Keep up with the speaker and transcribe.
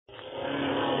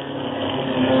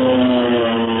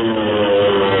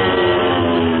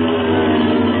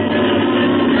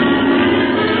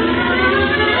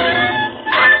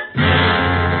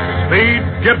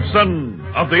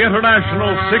the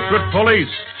International Secret Police.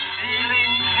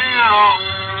 Ceiling zero.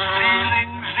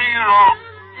 Ceiling zero.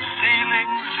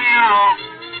 Ceiling zero.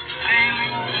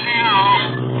 Ceiling zero.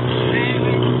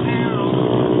 Ceiling zero.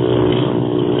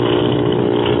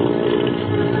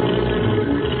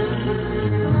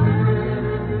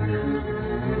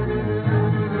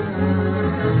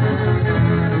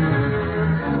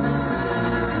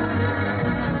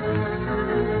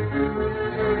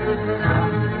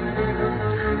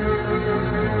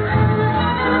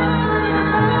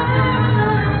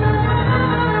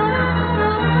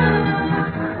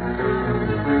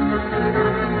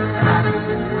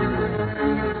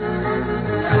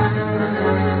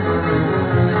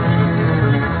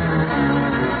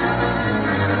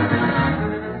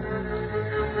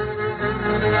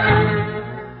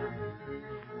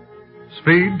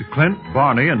 Speed, Clint,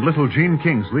 Barney, and little Gene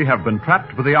Kingsley have been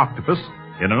trapped by the octopus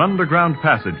in an underground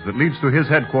passage that leads to his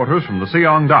headquarters from the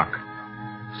Siong dock.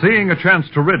 Seeing a chance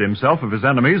to rid himself of his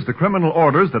enemies, the criminal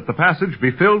orders that the passage be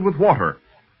filled with water.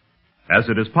 As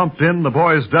it is pumped in, the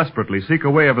boys desperately seek a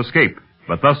way of escape,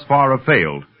 but thus far have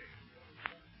failed.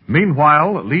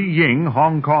 Meanwhile, Li Ying,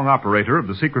 Hong Kong operator of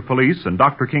the secret police, and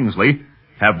Dr. Kingsley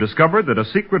have discovered that a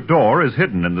secret door is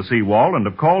hidden in the seawall and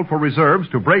have called for reserves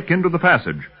to break into the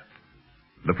passage.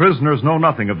 The prisoners know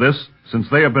nothing of this, since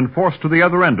they have been forced to the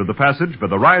other end of the passage by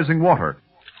the rising water.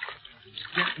 It's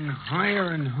getting higher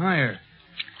and higher.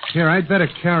 Here, I'd better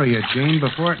carry it, Jane,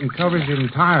 before it uncovers it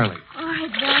entirely. All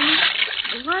right, Barney.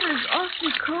 The water's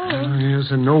awfully cold. Yes,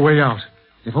 and no way out.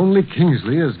 If only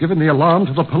Kingsley has given the alarm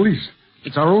to the police.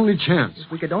 It's our only chance.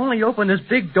 If we could only open this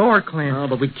big door, Clint. Oh,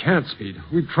 but we can't, Speed.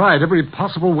 We've tried every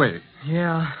possible way.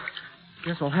 Yeah.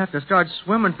 Guess we'll have to start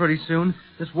swimming pretty soon.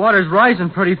 This water's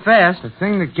rising pretty fast. The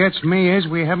thing that gets me is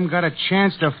we haven't got a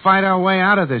chance to fight our way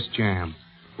out of this jam.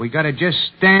 We gotta just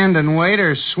stand and wait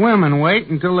or swim and wait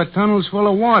until the tunnel's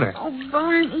full of water. Oh,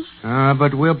 Barney.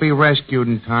 But we'll be rescued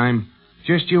in time.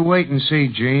 Just you wait and see,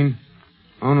 Gene.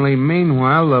 Only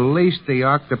meanwhile, the least the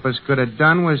octopus could have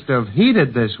done was to have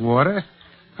heated this water.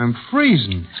 I'm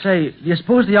freezing. Say, do you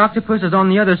suppose the octopus is on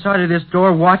the other side of this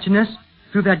door watching us?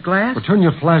 Through that glass? Well, turn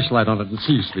your flashlight on it and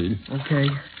see, Speed. Okay.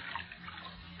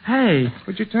 Hey.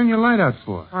 What'd you turn your light out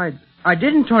for? I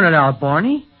didn't turn it out,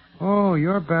 Barney. Oh,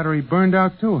 your battery burned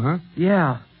out too, huh?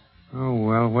 Yeah. Oh,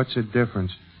 well, what's the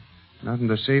difference? Nothing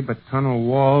to see but tunnel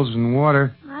walls and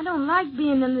water. I don't like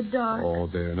being in the dark. Oh,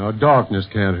 there. Now, darkness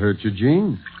can't hurt you,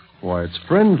 Gene. Why, it's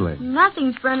friendly.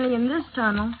 Nothing's friendly in this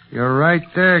tunnel. You're right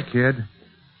there, kid.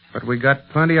 But we got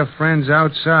plenty of friends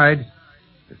outside.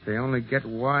 If they only get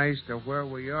wise to where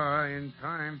we are in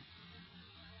time.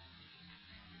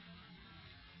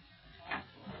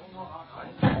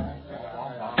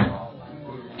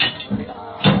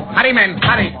 Hurry, men,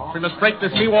 hurry. We must break the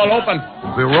seawall open.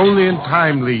 We're only in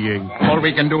time, Li Ying. All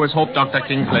we can do is hope, Dr.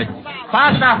 Kingsley.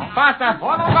 Faster, faster.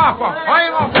 What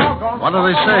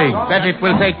are they saying? That it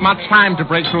will take much time to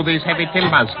break through these heavy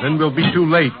timbers. Then we'll be too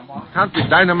late. Can't we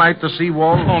dynamite the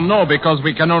seawall? Oh, no, because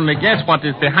we can only guess what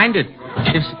is behind it.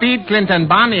 If Speed, Clint, and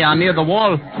Barney are near the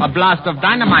wall, a blast of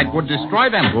dynamite would destroy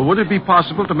them. Well, would it be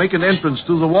possible to make an entrance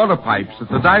through the water pipes that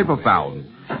the diver found?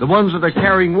 The ones that are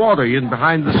carrying water in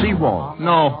behind the seawall?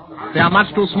 No, they are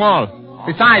much too small.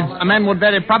 Besides, a man would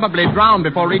very probably drown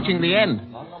before reaching the end.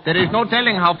 There is no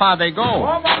telling how far they go.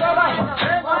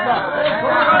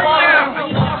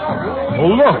 Oh,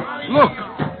 look.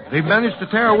 They've managed to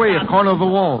tear away a corner of the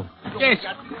wall. Yes,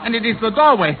 and it is the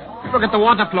doorway. Look at the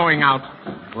water flowing out.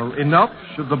 Well, enough?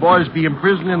 Should the boys be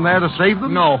imprisoned in there to save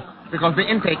them? No, because the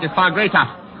intake is far greater.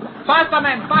 Faster,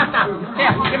 men, faster.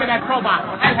 Here, give me that crowbar.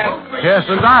 I'll help. Yes,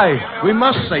 and I. We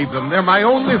must save them. They're my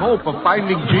only hope of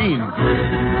finding Gene.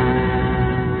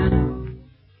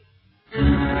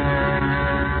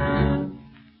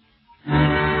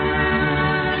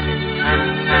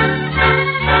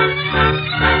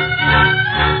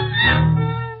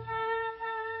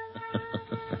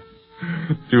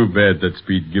 Too bad that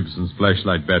Speed Gibson's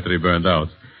flashlight battery burned out.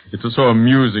 It was so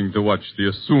amusing to watch the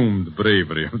assumed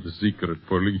bravery of the secret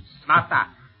police. Master.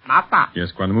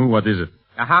 Yes, Quan Mu, what is it?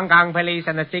 The Hong Kong police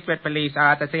and the secret police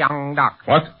are at the Siong dock.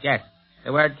 What? Yes.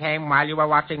 The word came while you were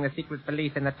watching the secret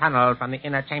police in the tunnel from the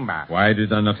inner chamber. Why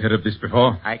did I not hear of this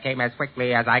before? I came as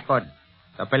quickly as I could.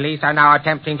 The police are now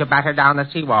attempting to batter down the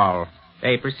seawall.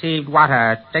 They perceived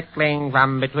water trickling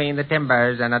from between the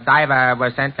timbers, and a diver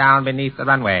was sent down beneath the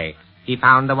runway. He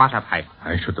found the water pipe.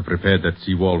 I should have prepared that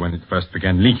seawall when it first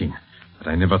began leaking. But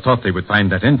I never thought they would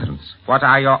find that entrance. What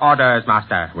are your orders,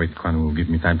 Master? Wait, Quan Wu, give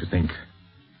me time to think.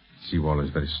 Seawall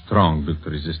is very strong, built to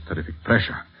resist terrific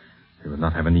pressure. They will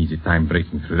not have an easy time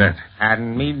breaking through that.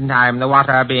 And meantime, the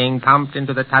water being pumped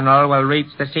into the tunnel will reach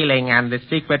the ceiling, and the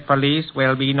secret police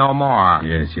will be no more.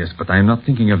 Yes, but I am not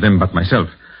thinking of them but myself.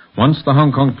 Once the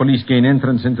Hong Kong police gain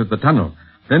entrance into the tunnel,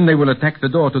 then they will attack the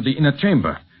door to the inner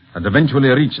chamber and eventually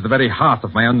reach the very heart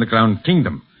of my underground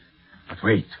kingdom. But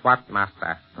wait. What,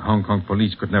 Master? The Hong Kong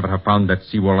police could never have found that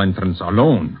seawall entrance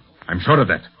alone. I'm sure of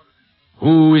that.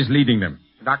 Who is leading them?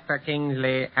 Dr.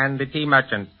 Kingsley and the tea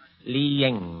merchant, Li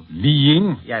Ying. Li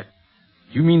Ying? Yes,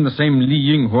 You mean the same Li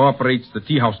Ying who operates the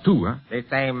tea house too, huh? the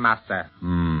same, Master.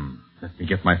 Let me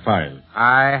get my file.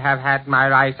 I have had my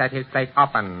rice at his place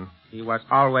often. He was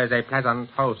always a pleasant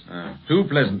host. Too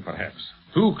pleasant, perhaps.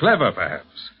 Too clever, perhaps.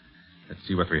 Let's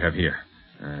see what we have here.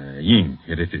 Ying,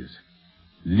 here it is.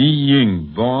 Li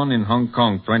Ying, born in Hong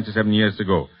Kong 27 years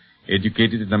ago.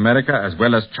 Educated in America as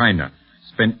well as China.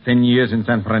 Spent 10 years in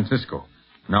San Francisco.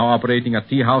 Now operating a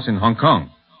tea house in Hong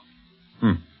Kong.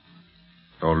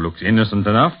 It all looks innocent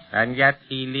enough. And yet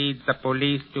he leads the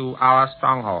police to our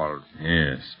stronghold.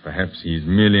 Yes, perhaps he's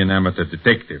merely an amateur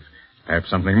detective.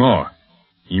 Perhaps something more.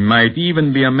 He might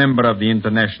even be a member of the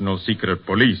International Secret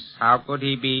Police. How could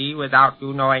he be without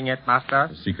you knowing it, Master?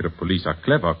 The secret police are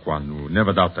clever, Quan Wu.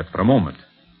 Never doubt that for a moment.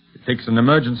 It takes an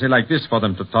emergency like this for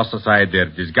them to toss aside their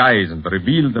disguise and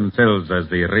reveal themselves as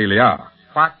they really are.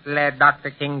 What led Dr.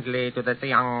 Kingsley to the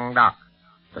Siang dock?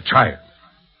 The child.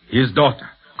 His daughter.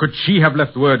 Could she have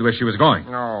left word where she was going?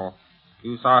 No.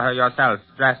 You saw her yourself,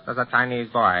 dressed as a Chinese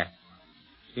boy.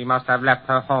 She must have left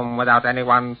her home without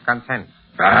anyone's consent.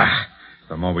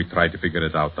 The more we try to figure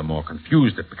it out, the more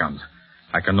confused it becomes.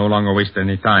 I can no longer waste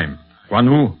any time.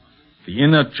 Guan Wu, the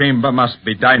inner chamber must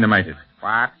be dynamited.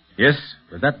 What? Yes,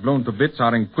 with that blown to bits,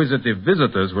 our inquisitive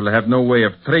visitors will have no way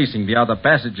of tracing the other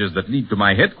passages that lead to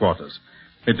my headquarters.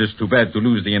 It is too bad to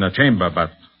lose the inner chamber,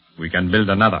 but we can build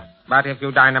another. But if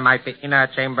you dynamite the inner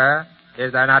chamber,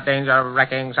 is there not danger of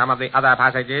wrecking some of the other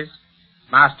passages?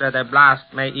 Master, the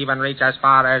blast may even reach as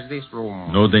far as this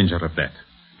room. No danger of that.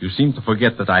 You seem to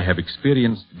forget that I have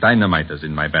experienced dynamiters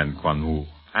in my band, Quan Wu.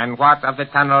 And what of the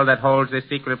tunnel that holds the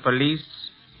secret police?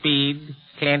 Speed,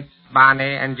 Clint,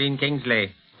 Barney, and Gene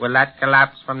Kingsley. Will that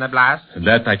collapse from the blast?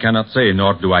 That I cannot say,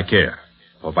 nor do I care.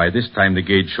 For by this time the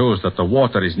gauge shows that the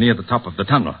water is near the top of the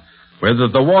tunnel. Whether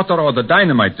the water or the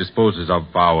dynamite disposes of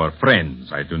our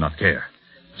friends, I do not care.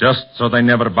 Just so they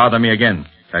never bother me again.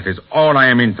 That is all I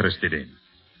am interested in.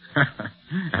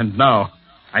 And now,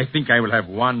 I think I will have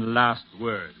one last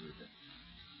word with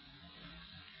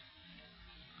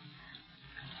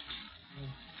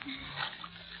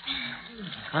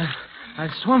them.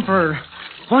 I've swum for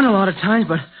fun a lot of times,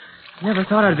 but never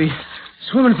thought I'd be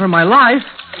swimming for my life.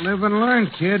 Live and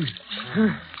learn, kid.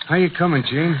 How you coming,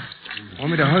 Gene?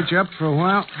 Want me to hold you up for a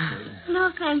while?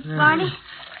 No, thanks, Barney.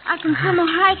 I can swim all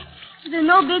right. There's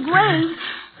no big waves.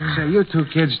 Say, you two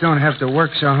kids don't have to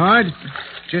work so hard.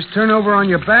 Just turn over on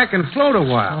your back and float a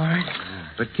while. All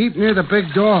right. But keep near the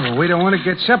big door, or we don't want to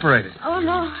get separated. Oh,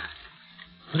 no.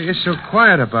 What are you so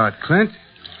quiet about, Clint?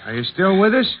 Are you still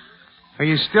with us? Are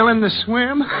you still in the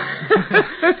swim?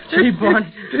 Gee,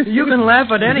 Barney, you can laugh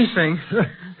at anything.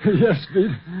 Yes,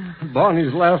 Pete.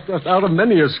 Barney's laughed us out of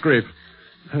many a scrape.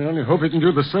 I only hope he can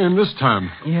do the same this time.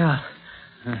 Yeah.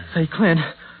 Say, Clint,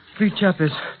 reach up.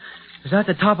 Is that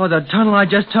the top of the tunnel I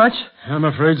just touched? I'm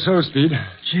afraid so, Speed.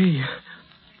 Gee.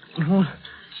 It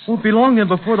won't be long then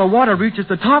before the water reaches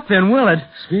the top then, will it?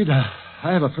 Speed, I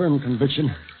have a firm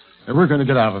conviction that we're going to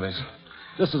get out of this.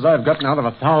 Just as I've gotten out of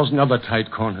 1,000 other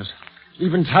tight corners.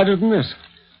 Even tighter than this.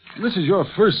 This is your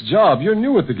first job. You're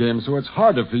new at the game, so it's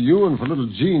harder for you and for little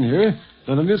Gene here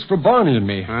than it is for Barney and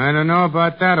me. I don't know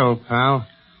about that, old pal.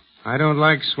 I don't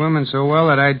like swimming so well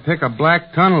that I'd pick a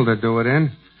black tunnel to do it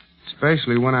in.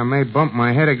 Especially when I may bump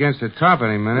my head against the top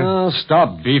any minute. Oh,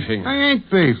 stop beefing. I ain't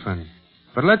beefing.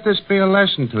 But let this be a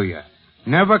lesson to you.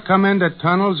 Never come into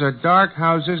tunnels or dark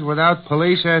houses without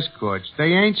police escorts.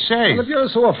 They ain't safe. Well, if you're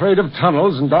so afraid of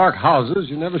tunnels and dark houses,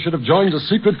 you never should have joined the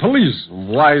secret police,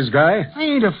 wise guy. I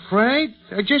ain't afraid.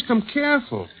 I just am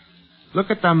careful.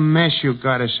 Look at the mess you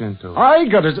got us into. I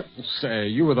got it. Say,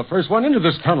 you were the first one into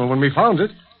this tunnel when we found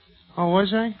it. Oh,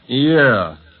 was I?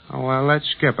 Yeah. Oh, well, let's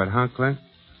skip it, huh, Clint?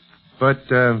 But,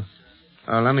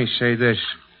 let me say this.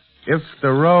 If the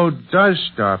road does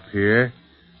stop here,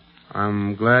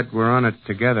 I'm glad we're on it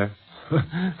together.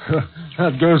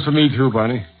 That goes for me, too,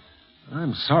 Barney.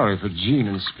 I'm sorry for Gene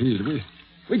and Speed.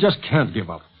 We just can't give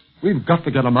up. We've got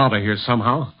to get them out of here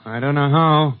somehow. I don't know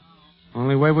how.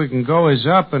 Only way we can go is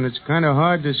up, and it's kind of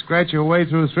hard to scratch your way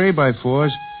through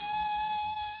 3x4s.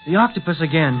 The octopus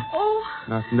again. Oh.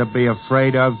 Nothing to be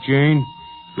afraid of, Gene.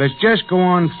 Let's just go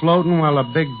on floating while the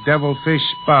big devilfish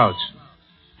spouts.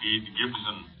 Speed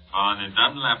Gibson, Barney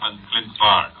Dunlap, and Clint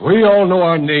Bard. We all know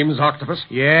our names, Octopus.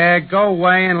 Yeah, go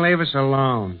away and leave us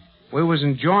alone. We was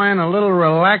enjoying a little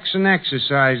relaxing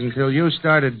exercise until you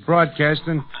started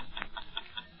broadcasting.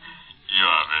 You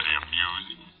are very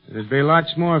amusing. It'd be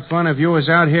lots more fun if you was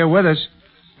out here with us.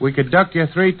 We could duck you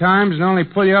 3 times and only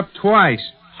pull you up twice.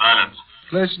 Silence.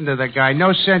 Listen to the guy.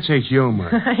 No sense of humor.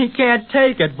 He can't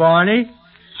take it, Barney.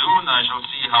 Soon I shall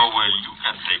see how well you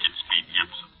can take it, Speed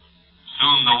Gibson.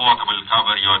 Soon the water will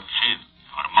cover your chin,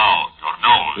 your mouth, your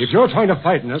nose. If you're trying to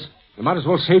frighten us, you might as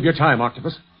well save your time,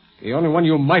 Octopus. The only one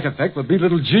you might affect would be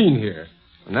little Gene here.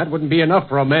 And that wouldn't be enough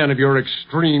for a man of your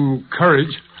extreme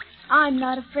courage. I'm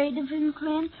not afraid of him,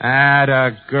 Clint.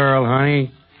 Atta girl,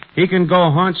 honey. He can go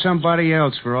haunt somebody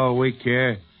else for all we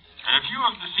care. Have you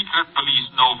of the secret police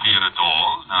no fear at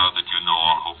all, now that you know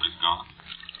all hope is gone?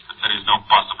 That there is no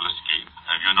possible escape?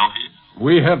 Have you no fear?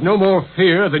 We have no more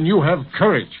fear than you have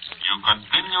courage. You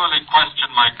continually question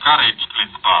my courage,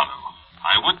 Clint Barlow.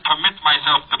 I would permit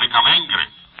myself to become angry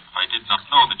if I did not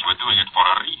know that you were doing it for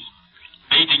a reason.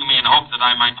 Baiting me in hope that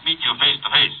I might meet you face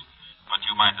to face. But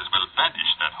you might as well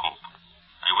banish that hope.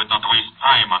 I would not waste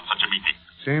time on such a meeting.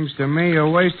 Seems to me you're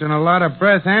wasting a lot of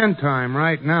breath and time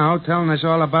right now telling us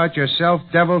all about yourself,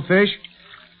 devilfish.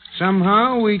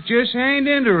 Somehow we just ain't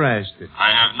interested. I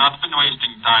have not been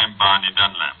wasting time, Barney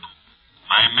Dunlap.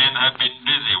 My men have been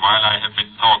busy while I have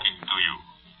been talking to you.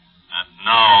 And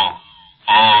now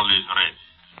all is ready.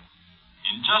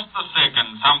 In just a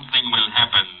second, something will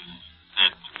happen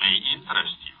that may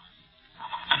interest you.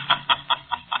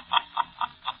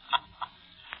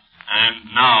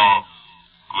 And now,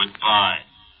 goodbye.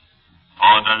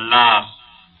 For the last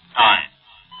time.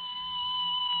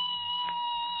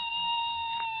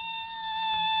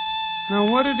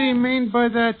 Now, what did he mean by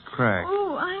that crack?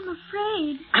 Oh, I'm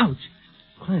afraid. Ouch.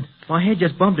 Clint, my head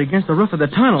just bumped against the roof of the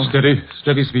tunnel.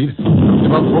 Steady, Speed.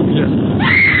 Give up hope yet.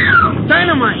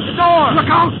 Dynamite! The door! Look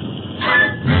out!